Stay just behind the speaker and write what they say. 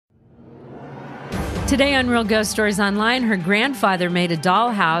Today on Real Ghost Stories Online, her grandfather made a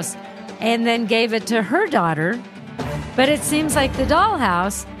dollhouse and then gave it to her daughter. But it seems like the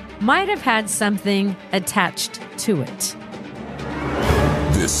dollhouse might have had something attached to it.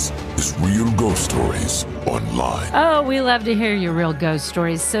 This is Real Ghost Stories Online. Oh, we love to hear your real ghost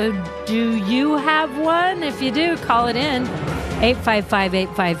stories. So do you have one? If you do, call it in.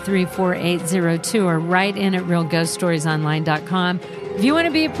 855-853-4802 or write in at realghoststoriesonline.com. If you want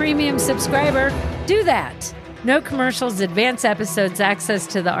to be a premium subscriber, do that. No commercials, advanced episodes, access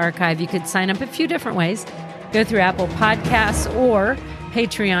to the archive. You could sign up a few different ways. Go through Apple Podcasts or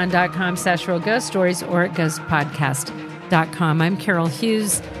patreon.com/realghoststories or at ghostpodcast.com. I'm Carol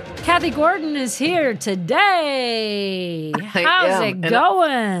Hughes. Kathy Gordon is here today. How's it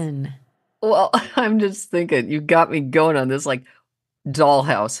going? Well, I'm just thinking, you got me going on this, like,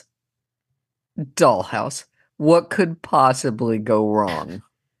 dollhouse. What could possibly go wrong?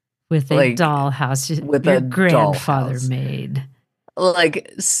 With a dollhouse with your a grandfather dollhouse. made.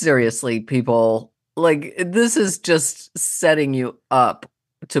 Like, seriously, people, like, this is just setting you up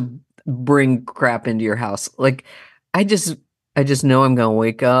to bring crap into your house. Like, I just know I'm going to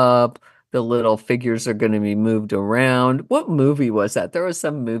wake up. The little figures are going to be moved around. What movie was that? There was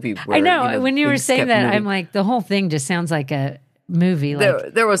some movie where, I know. When you were things saying kept that, moving. I'm like, the whole thing just sounds like a movie.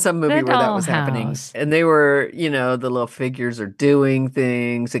 Like There was some movie The where that was happening. Dollhouse. And they were, the little figures are doing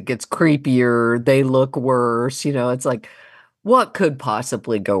things. It gets creepier. They look worse. It's like, what could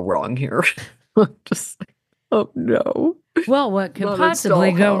possibly go wrong here? Just like, oh no. Well, what could Not a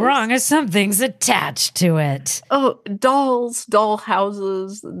possibly go dollhouse. wrong is something's attached to it. Oh, doll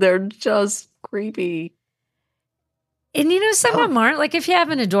houses. They're just creepy. And some of them aren't. Like if you have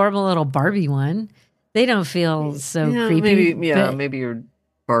an adorable little Barbie one, they don't feel so Yeah, creepy. maybe your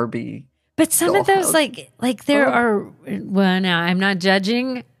Barbie. But some of those, dollhouse. like there are. Well, now I'm not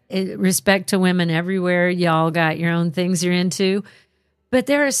judging. Respect to women everywhere. Y'all got your own things you're into, but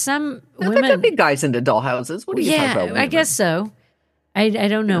there are some There women. could be guys into dollhouses. What are you talking about? I women? guess so. I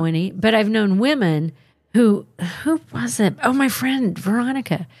don't know any, but I've known women who was it? Oh, my friend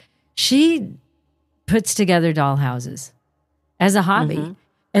Veronica. She puts together dollhouses as a hobby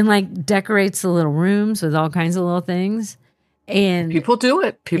and like decorates the little rooms with all kinds of little things. And People do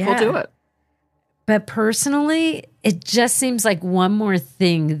it. People do it. but personally, it just seems like one more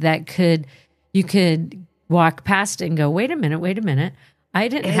thing that you could walk past it and go, wait a minute. I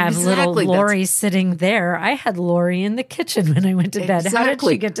didn't have little Exactly, Lori sitting there. I had Lori in the kitchen when I went to bed. How did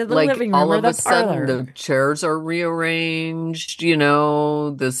she get to the living room all or of the a sudden, parlor? the chairs are rearranged.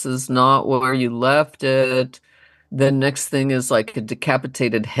 This is not where you left it. The next thing is like a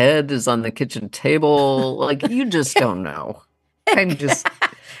decapitated head is on the kitchen table. Like, you just don't know. I would be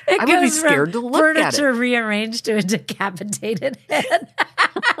scared to look at furniture it. rearranged to a decapitated head.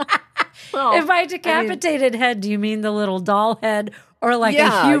 Well, And by decapitated head, do you mean the little doll head or like a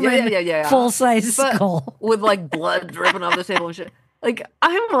Yeah, human yeah. full-size But skull? with like blood dripping off the table and shit. Like,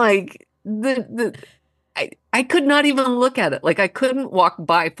 I'm like I could not even look at it. Like, I couldn't walk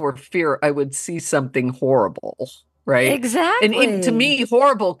by for fear I would see something horrible, right? Exactly. And to me,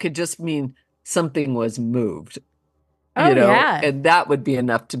 horrible could just mean something was moved. Oh, yeah. And that would be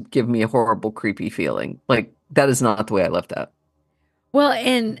enough to give me a horrible, creepy feeling. Like, that is not the way I left that. Well,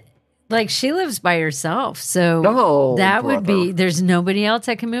 and like she lives by herself. So Oh, that would be, brother. there's nobody else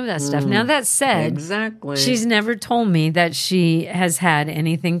that can move that stuff. Now, that said, Exactly. she's never told me that she has had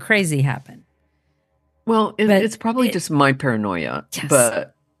anything crazy happen. Well, But it's probably just my paranoia, Yes.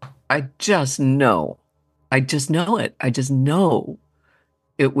 but I just know. I just know it. I just know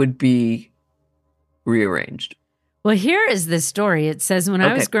it would be rearranged. Well, here is the story. It says, when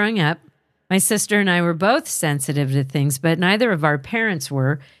I was Okay. growing up, my sister and I were both sensitive to things, but neither of our parents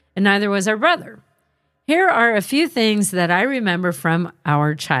were, and neither was our brother. Here are a few things that I remember from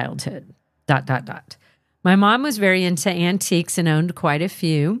our childhood. ... My mom was very into antiques and owned quite a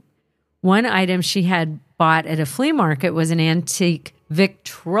few. One item she had bought at a flea market was an antique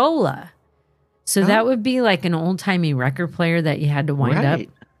Victrola. So that would be like an old-timey record player that you had to wind up. Right.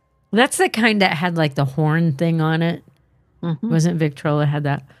 That's the kind that had like the horn thing on it. Wasn't Victrola had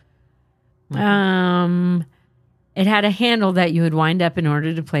that? It had a handle that you would wind up in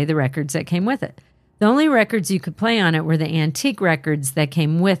order to play the records that came with it. The only records you could play on it were the antique records that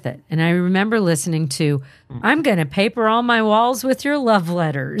came with it. And I remember listening to, I'm going to paper all my walls with your love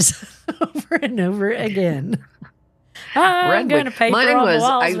letters over and over again. I'm going to paper all the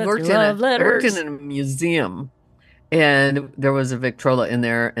walls with your love I worked letters. in a museum, and there was a Victrola in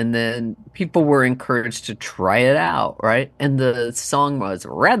there, and then people were encouraged to try it out, right? And the song was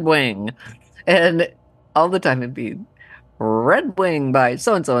Red Wing, and all the time it'd be Red Wing by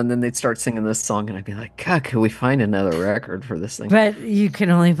so and so, and then they'd start singing this song, and I'd be like, God, could we find another record for this thing? But you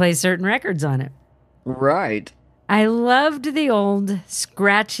can only play certain records on it. Right. I loved the old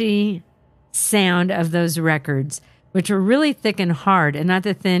scratchy sound of those records, which were really thick and hard, and not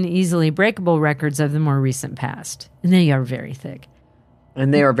the thin, easily breakable records of the more recent past. And they are very thick.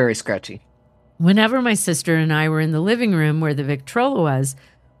 And they are very scratchy. Whenever my sister and I were in the living room where the Victrola was,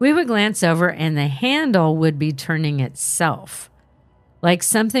 we would glance over and the handle would be turning itself, like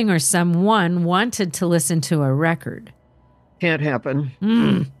something or someone wanted to listen to a record. Can't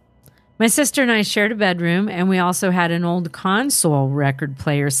happen. My sister and I shared a bedroom, and we also had an old console record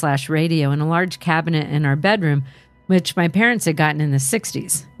player / radio in a large cabinet in our bedroom, which my parents had gotten in the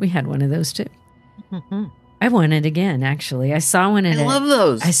 60s. We had one of those too. I want it again, actually. I saw one at love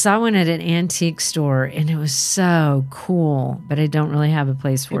those. I saw one at an antique store, and it was so cool, but I don't really have a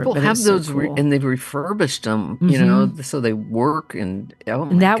place for People it. People have those, so cool. and they've refurbished them, you know, so they work, and oh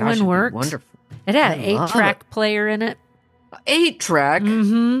my that gosh, one worked. wonderful. It had I an love 8-track player in it. 8-track?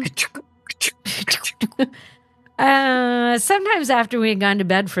 Sometimes after we had gone to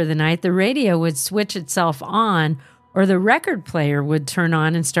bed for the night, the radio would switch itself on, or the record player would turn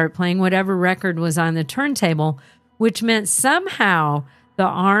on and start playing whatever record was on the turntable, which meant somehow the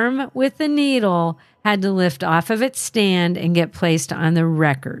arm with the needle had to lift off of its stand and get placed on the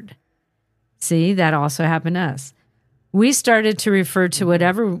record. See, that also happened to us. We started to refer to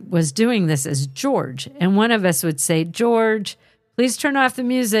whatever was doing this as George, and one of us would say, George, please turn off the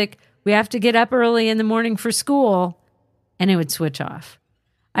music. We have to get up early in the morning for school, and it would switch off.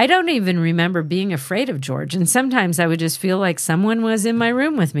 I don't even remember being afraid of George, and sometimes I would just feel like someone was in my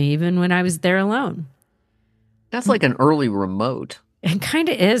room with me, even when I was there alone. That's like an early remote. It kind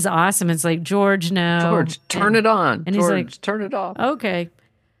of is awesome. It's like, George, no. George, turn it on. And George, he's like, turn it off. Okay.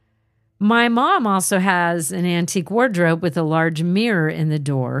 My mom also has an antique wardrobe with a large mirror in the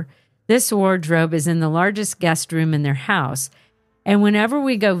door. This wardrobe is in the largest guest room in their house. And whenever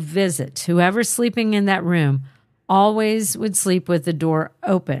we go visit, whoever's sleeping in that room always would sleep with the door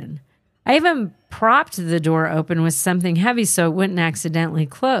open. I even propped the door open with something heavy so it wouldn't accidentally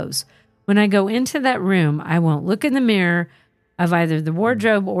close. When I go into that room, I won't look in the mirror of either the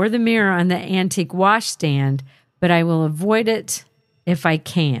wardrobe or the mirror on the antique washstand, but I will avoid it if I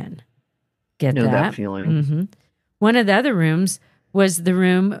can. Get know that? that feeling. One of the other rooms was the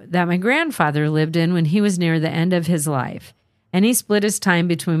room that my grandfather lived in when he was near the end of his life, and he split his time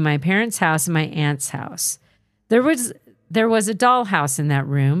between my parents' house and my aunt's house. There was a dollhouse in that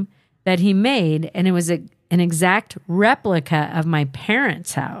room that he made, and it was an exact replica of my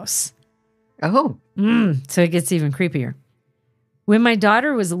parents' house. Oh. So it gets even creepier. When my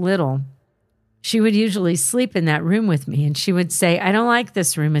daughter was little, she would usually sleep in that room with me, and she would say, I don't like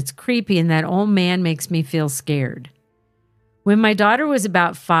this room. It's creepy, and that old man makes me feel scared. When my daughter was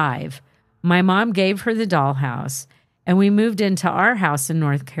about 5, my mom gave her the dollhouse, and we moved into our house in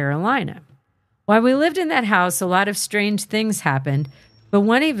North Carolina. While we lived in that house, a lot of strange things happened, but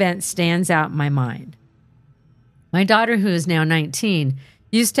one event stands out in my mind. My daughter, who is now 19,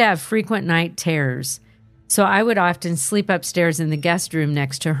 used to have frequent night terrors, so I would often sleep upstairs in the guest room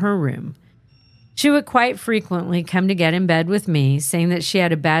next to her room. She would quite frequently come to get in bed with me, saying that she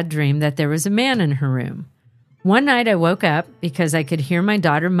had a bad dream that there was a man in her room. One night I woke up because I could hear my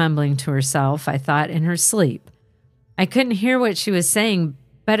daughter mumbling to herself, I thought, in her sleep. I couldn't hear what she was saying,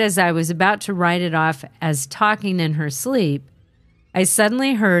 but as I was about to write it off as talking in her sleep, I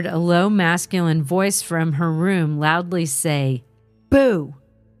suddenly heard a low masculine voice from her room loudly say, "Boo!"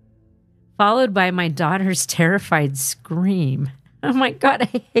 followed by my daughter's terrified scream. Oh my God,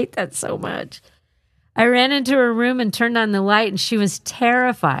 I hate that so much. I ran into her room and turned on the light, and she was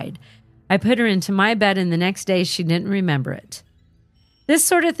terrified. I put her into my bed, and the next day she didn't remember it. This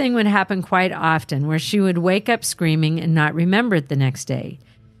sort of thing would happen quite often, where she would wake up screaming and not remember it the next day.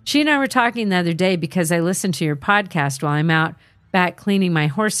 She and I were talking the other day because I listened to your podcast while I'm out back cleaning my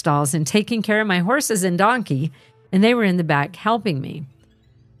horse stalls and taking care of my horses and donkey, and they were in the back helping me.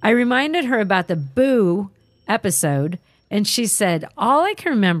 I reminded her about the Boo episode, and she said, all I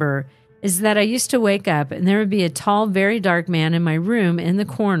can remember is that I used to wake up and there would be a tall, very dark man in my room in the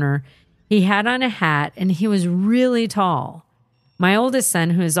corner. He had on a hat and he was really tall. My oldest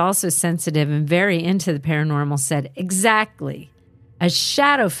son, who is also sensitive and very into the paranormal, said, exactly, a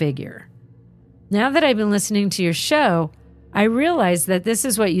shadow figure. Now that I've been listening to your show, I realized that this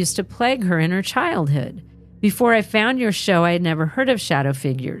is what used to plague her in her childhood. Before I found your show, I had never heard of shadow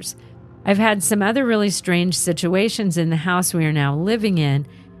figures. I've had some other really strange situations in the house we are now living in,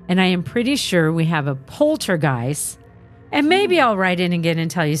 and I am pretty sure we have a poltergeist. And maybe I'll write in again and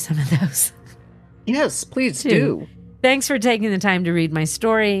tell you some of those. Yes, please do. Thanks for taking the time to read my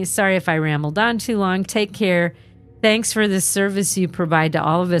story. Sorry if I rambled on too long. Take care. Thanks for the service you provide to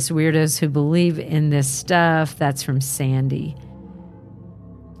all of us weirdos who believe in this stuff. That's from Sandy.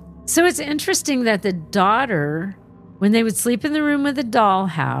 So it's interesting that the daughter, when they would sleep in the room with the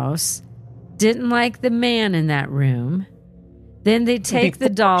dollhouse, didn't like the man in that room. Then they take the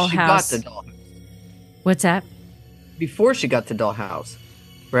dollhouse. She got the dollhouse. What's that? Before she got the dollhouse,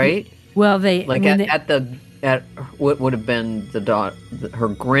 right? Well, they like at what would have been her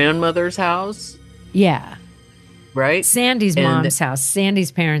grandmother's house. Yeah. Right? Sandy's mom's house,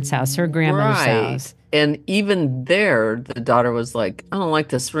 Sandy's parents' house, her grandmother's house. And even there, the daughter was like, I don't like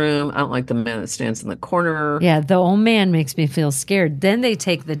this room. I don't like the man that stands in the corner. Yeah, the old man makes me feel scared. Then they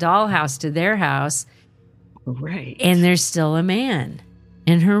take the dollhouse to their house. Right. And there's still a man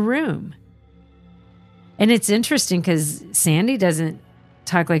in her room. And it's interesting because Sandy doesn't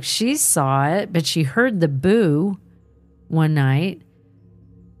talk like she saw it, but she heard the boo one night.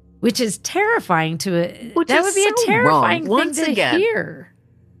 Which is terrifying to it. That would be a terrifying thing to hear.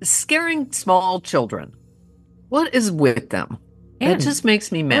 Scaring small children. What is with them? It just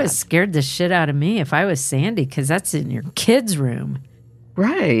makes me mad. It would scared the shit out of me if I was Sandy, because that's in your kid's room.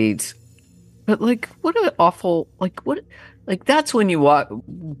 Right. But like, what an awful, that's when you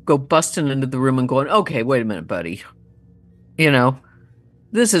go busting into the room and going, okay, wait a minute, buddy. You know,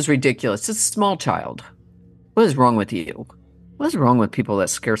 this is ridiculous. It's a small child. What is wrong with you? What's wrong with people that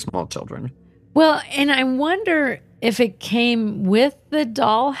scare small children? Well, and I wonder if it came with the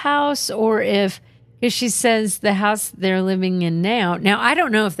dollhouse or if she says the house they're living in now. Now, I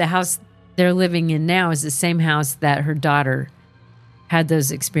don't know if the house they're living in now is the same house that her daughter had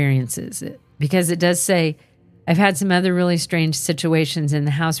those experiences. Because it does say, I've had some other really strange situations in the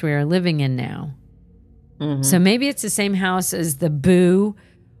house we are living in now. Mm-hmm. So maybe it's the same house as the boo,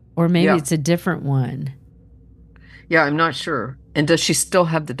 or maybe it's a different one. Yeah, I'm not sure. And does she still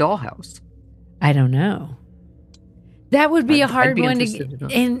have the dollhouse? I don't know. That would be a hard one to,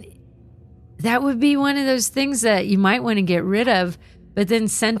 and that would be one of those things that you might want to get rid of, but then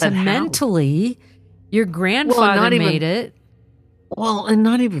sentimentally, your grandfather made it. Well, and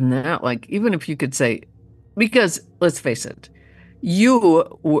not even that. Like, even if you could say, because let's face it, you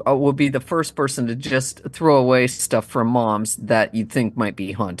will be the first person to just throw away stuff from mom's that you think might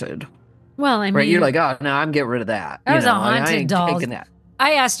be haunted. Well, I mean, right? You're like, oh, no, I'm getting rid of that. That was a haunted doll. That.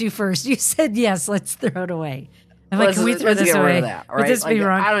 I asked you first. You said yes. Let's throw it away. I'm like, can we throw this away? That, right? Would this be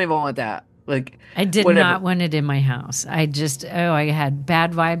wrong? I don't even want that. Like, I did not want it in my house. I had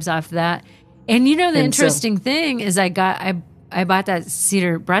bad vibes off that. And you know, the interesting thing is, I bought brought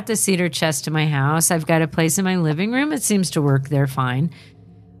the cedar chest to my house. I've got a place in my living room. It seems to work there fine,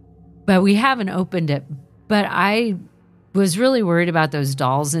 but we haven't opened it. But I was really worried about those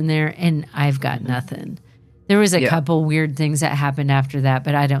dolls in there, and I've got nothing. There was a couple weird things that happened after that,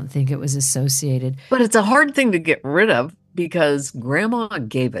 but I don't think it was associated. But it's a hard thing to get rid of because grandma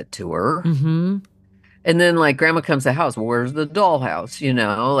gave it to her. Mm-hmm. And then, like, grandma comes to the house. Well, where's the dollhouse? You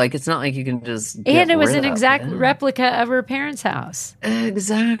know, like, it's not like you can just get And it was rid an of exact it. replica of her parents' house.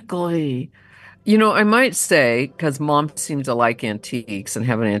 Exactly. You know, I might say, because mom seems to like antiques and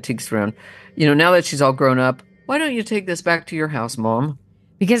having antiques around, you know, now that she's all grown up, why don't you take this back to your house, Mom?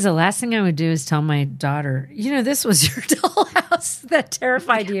 Because the last thing I would do is tell my daughter, you know, this was your dollhouse that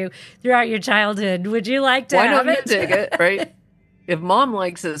terrified you throughout your childhood. Would you like to have it? Why don't you take it, right? If Mom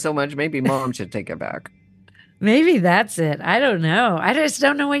likes it so much, maybe Mom should take it back. Maybe that's it. I don't know. I just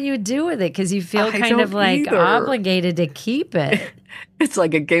don't know what you would do with it because you feel kind of like obligated to keep it. It's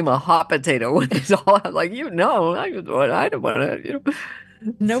like a game of hot potato with this dollhouse. Like, I don't want to, you know.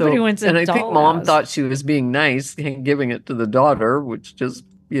 Nobody wants a dollhouse. And I think Mom thought she was being nice and giving it to the daughter, which just,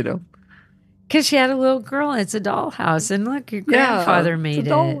 you know. Because she had a little girl and it's a dollhouse. And look, your grandfather made it.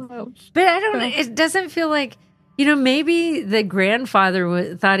 But I don't know. It doesn't feel like, you know, maybe the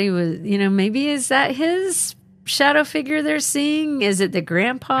grandfather thought he was, you know, maybe is that his shadow figure they're seeing? Is it the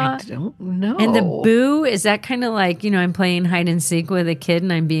grandpa? I don't know. And the boo, is that kind of like, you know, I'm playing hide and seek with a kid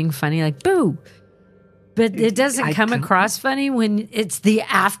and I'm being funny, like, boo. But it doesn't come across funny when it's the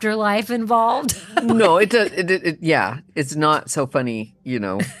afterlife involved. No, it does. It's not so funny, you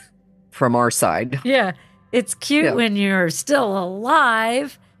know, from our side. Yeah, it's cute when you're still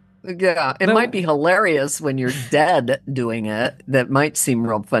alive. Yeah, it might be hilarious when you're dead doing it. That might seem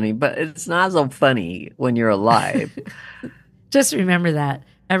real funny, but it's not so funny when you're alive. Just remember that.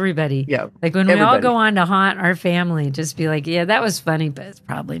 Everybody. Yeah. Like when we all go on to haunt our family, just be like, yeah, that was funny, but it's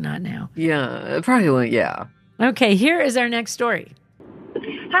probably not now. Yeah, it probably won't. Yeah. Okay, here is our next story.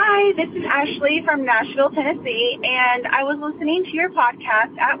 Hi, this is Ashley from Nashville, Tennessee, and I was listening to your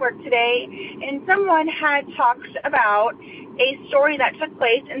podcast at work today, and someone had talked about a story that took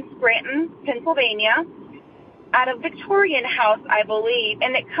place in Scranton, Pennsylvania, at a Victorian house, I believe,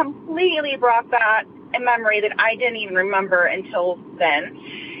 and it completely brought back a memory that I didn't even remember until then.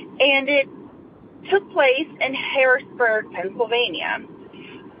 And it took place in Harrisburg, Pennsylvania.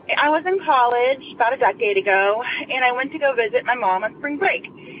 I was in college about a decade ago, and I went to go visit my mom on spring break.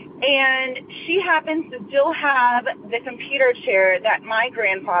 And she happens to still have the computer chair that my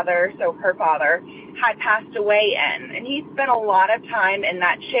grandfather, so her father, had passed away in. And he spent a lot of time in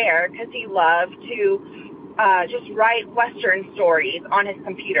that chair because he loved to just write Western stories on his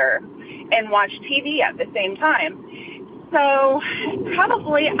computer and watch TV at the same time. So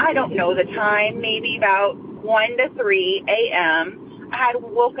probably, I don't know the time, maybe about 1 to 3 a.m., I had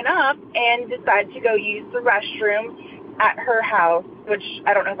woken up and decided to go use the restroom at her house, which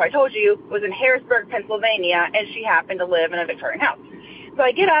I don't know if I told you, was in Harrisburg, Pennsylvania, and she happened to live in a Victorian house. So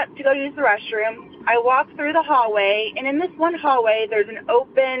I get up to go use the restroom. I walk through the hallway, and in this one hallway, there's an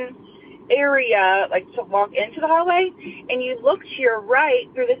open area, like to walk into the hallway, and you look to your right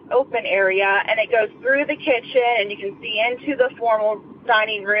through this open area, and it goes through the kitchen, and you can see into the formal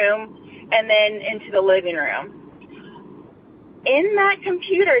dining room, and then into the living room. In that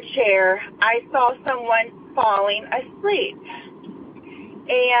computer chair, I saw someone falling asleep.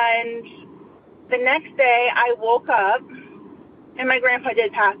 And the next day I woke up, and my grandpa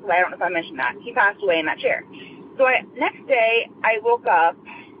did pass away. I don't know if I mentioned that. He passed away in that chair. So next day I woke up,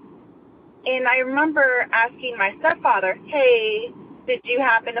 and I remember asking my stepfather, hey, did you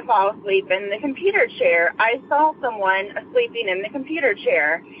happen to fall asleep in the computer chair? I saw someone sleeping in the computer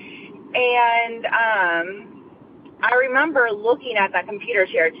chair. And I remember looking at that computer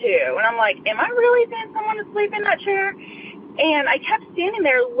chair, too. And I'm like, am I really seeing someone asleep in that chair? And I kept standing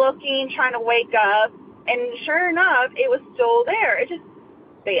there looking, trying to wake up. And sure enough, it was still there.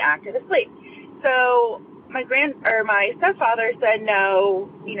 They acted asleep. So my stepfather said, no,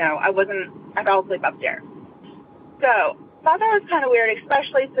 I fell asleep upstairs. So thought that was kind of weird,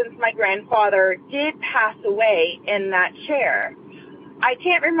 especially since my grandfather did pass away in that chair. I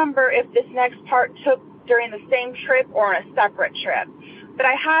can't remember if this next part took during the same trip or on a separate trip. But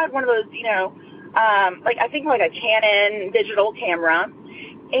I had one of those, I think like a Canon digital camera.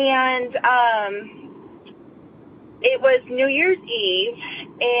 And it was New Year's Eve,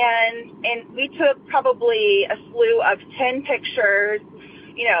 and we took probably a slew of 10 pictures,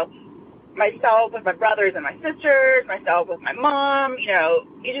 myself with my brothers and my sisters, myself with my mom,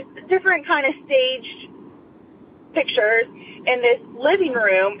 just different kind of staged pictures in this living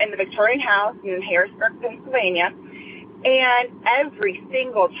room in the Victorian house in Harrisburg, Pennsylvania. And every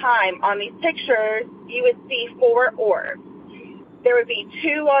single time on these pictures, you would see 4 orbs. There would be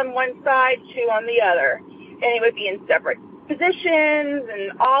 2 on one side, 2 on the other. And it would be in separate positions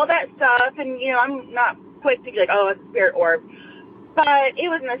and all that stuff. And, I'm not quick to be like, oh, it's a spirit orb. But it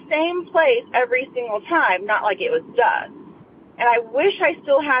was in the same place every single time, not like it was dust. And I wish I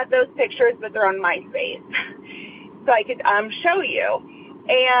still had those pictures, but they're on MySpace. So I could show you.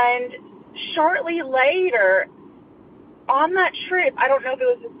 And shortly later, on that trip, I don't know if it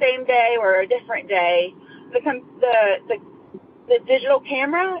was the same day or a different day, the digital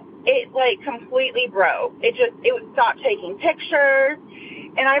camera, it completely broke. It would stop taking pictures.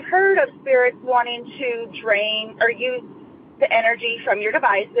 And I've heard of spirits wanting to drain or use the energy from your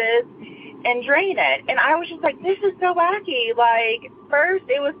devices and drain it. And I was just like, this is so wacky. First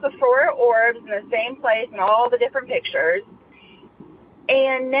it was the 4 orbs in the same place and all the different pictures.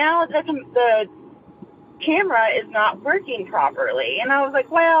 And now the camera is not working properly. And I was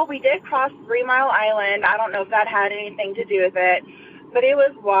like, well, we did cross 3 Mile Island. I don't know if that had anything to do with it, but it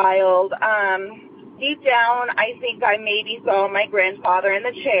was wild. Deep down, I think I maybe saw my grandfather in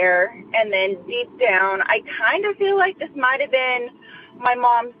the chair. And then deep down, I kind of feel like this might have been my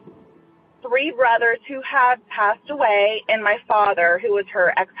mom's 3 brothers who had passed away, and my father, who was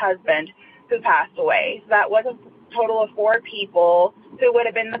her ex-husband, who passed away. So that was a total of 4 people who would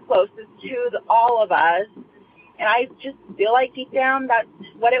have been the closest to all of us. And I just feel like deep down that's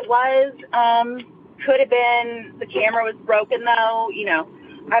what it was. Could have been the camera was broken, though.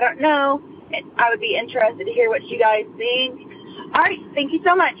 I don't know. I would be interested to hear what you guys think. All right. Thank you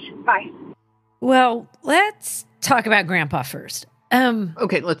so much. Bye. Well, let's talk about Grandpa first.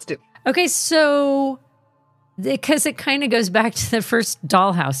 Okay, let's do. Okay, so because it kind of goes back to the first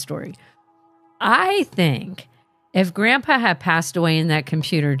dollhouse story. I think if Grandpa had passed away in that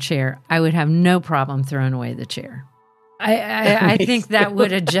computer chair, I would have no problem throwing away the chair. I think that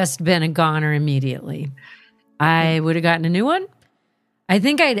would have just been a goner immediately. I would have gotten a new one. I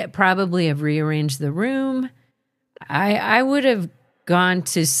think I'd probably have rearranged the room. I would have gone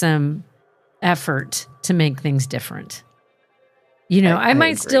to some effort to make things different. You know, I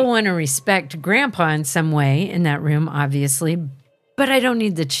might agree. still want to respect Grandpa in some way in that room, obviously, but I don't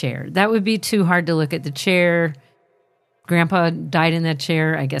need the chair. That would be too hard to look at the chair. Grandpa died in that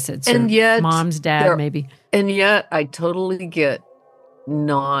chair. I guess it's And her yet mom's dad, there- maybe. And yet I totally get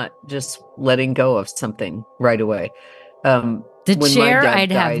not just letting go of something right away. The When my chair, dad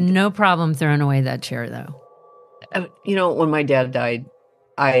I'd have died- no problem throwing away that chair, though. You know, when my dad died,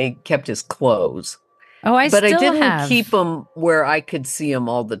 I kept his clothes. Oh, I But I still didn't have. keep them where I could see them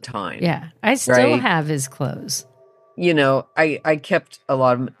all the time. Yeah, I still Right? have his clothes. You know, I kept a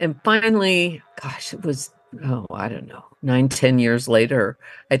lot of them. And finally, gosh, it was, I don't know, 9-10 years later,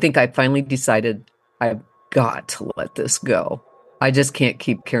 I think I finally decided I've got to let this go. I just can't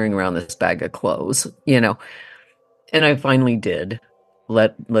keep carrying around this bag of clothes, you know. And I finally did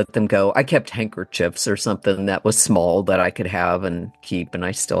let them go. I kept handkerchiefs or something that was small that I could have and keep, and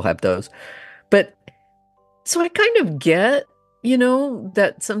I still have those. But so I kind of get, you know,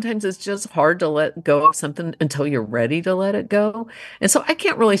 that sometimes it's just hard to let go of something until you're ready to let it go. And so I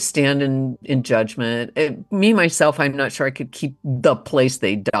can't really stand in judgment. Me, myself, I'm not sure I could keep the place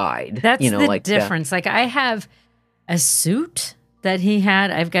they died. That's you know, the like that. difference. Like I have a suit that he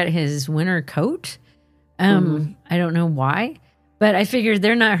had. I've got his winter coat. I don't know why, but I figured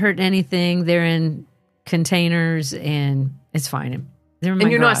they're not hurting anything. They're in containers and it's fine. They're in my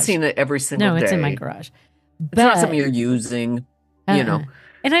And you're not garage. seeing it every single day. No, it's in my garage. It's not something you're using, you know.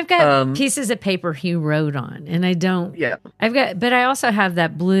 And I've got pieces of paper he wrote on, and I don't. Yeah. But I also have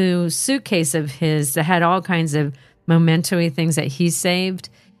that blue suitcase of his that had all kinds of memento-y things that he saved.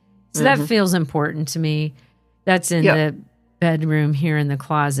 So that feels important to me. That's in the bedroom here in the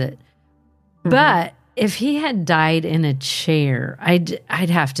closet. But if he had died in a chair, I'd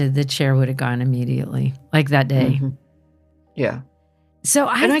have to. The chair would have gone immediately, like that day. Yeah. So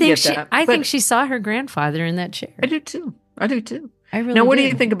I And I think get that, I think but- she saw her grandfather in that chair. I do too. I really Now, what do do.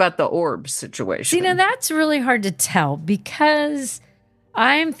 you think about the orb situation? See, now that's really hard to tell because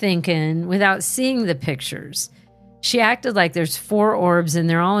I'm thinking, without seeing the pictures, she acted like there's 4 orbs and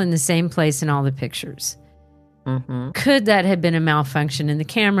they're all in the same place in all the pictures. Could that have been a malfunction in the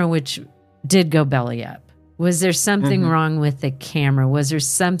camera, which did go belly up? Was there something wrong with the camera? Was there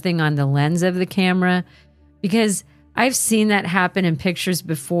something on the lens of the camera? Because I've seen that happen in pictures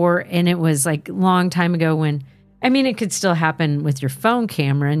before, and it was like a long time ago when, I mean, it could still happen with your phone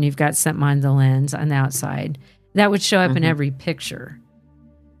camera and you've got something on the lens on the outside. That would show up in every picture.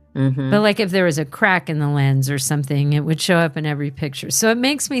 But like if there was a crack in the lens or something, it would show up in every picture. So it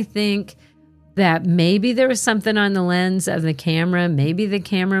makes me think that maybe there was something on the lens of the camera. Maybe the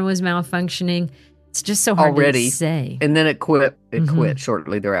camera was malfunctioning. It's just so hard Already. to say. And then it quit. It quit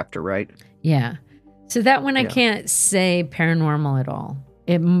shortly thereafter, right? Yeah. So that one I Yeah. can't say paranormal at all.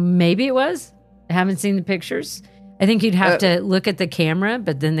 Maybe it was. I haven't seen the pictures. I think you'd have to look at the camera,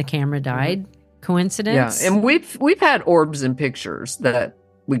 but then the camera died. Coincidence? Yeah. And we've had orbs in pictures that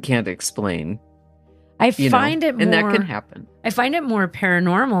we can't explain. I You find know, it more. and that can happen. I find it more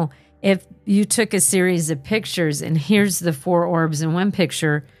paranormal if you took a series of pictures and here's the 4 orbs in one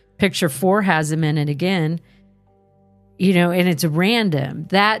picture. Picture 4 has them in it again. You know, and it's random.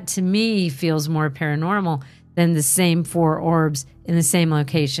 That to me feels more paranormal than the same 4 orbs in the same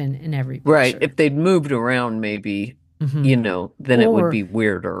location in every picture. Right. If they'd moved around, maybe, you know, then it Or- would be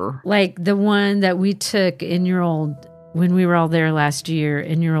weirder. Like the one that we took in your old, when we were all there last year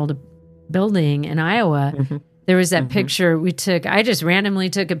in your old building in Iowa, there was that picture we took. I just randomly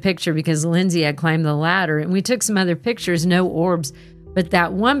took a picture because Lindsay had climbed the ladder, and we took some other pictures, no orbs, but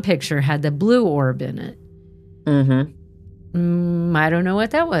that one picture had the blue orb in it. I don't know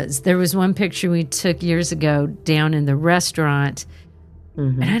what that was. There was one picture we took years ago down in the restaurant,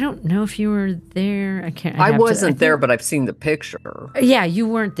 and I don't know if you were there. I wasn't there, but I've seen the picture. Yeah, you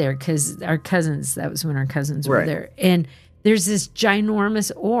weren't there because our cousins, that was when our cousins were Right. there. And there's this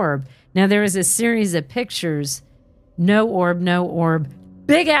ginormous orb. Now, there was a series of pictures, no orb,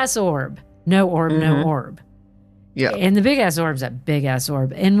 big ass orb, no orb. Yeah. And the big ass orb's a big ass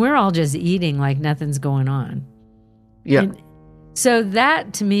orb. And we're all just eating like nothing's going on. Yeah. And so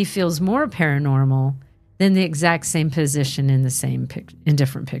that to me feels more paranormal than the exact same position in the same in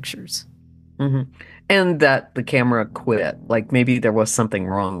different pictures. And that the camera quit. Like maybe there was something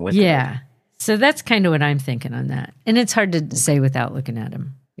wrong with it. Yeah. So that's kind of what I'm thinking on that. And it's hard to say without looking at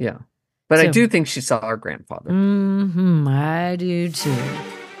him. Yeah. But I So- do think she saw her grandfather. I do too.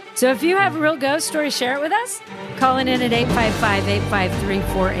 So if you have a real ghost story, share it with us. Call in at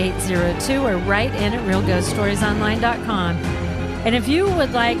 855-853-4802 or write in at realghoststoriesonline.com. And if you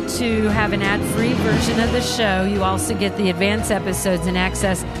would like to have an ad-free version of the show, you also get the advanced episodes and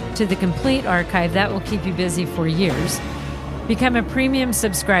access to the complete archive. That will keep you busy for years. Become a premium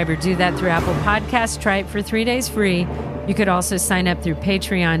subscriber. Do that through Apple Podcasts. Try it for 3 days free. You could also sign up through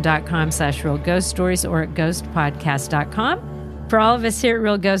patreon.com/Real Ghost Stories or at ghostpodcast.com. For all of us here at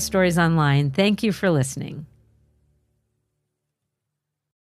Real Ghost Stories Online, thank you for listening.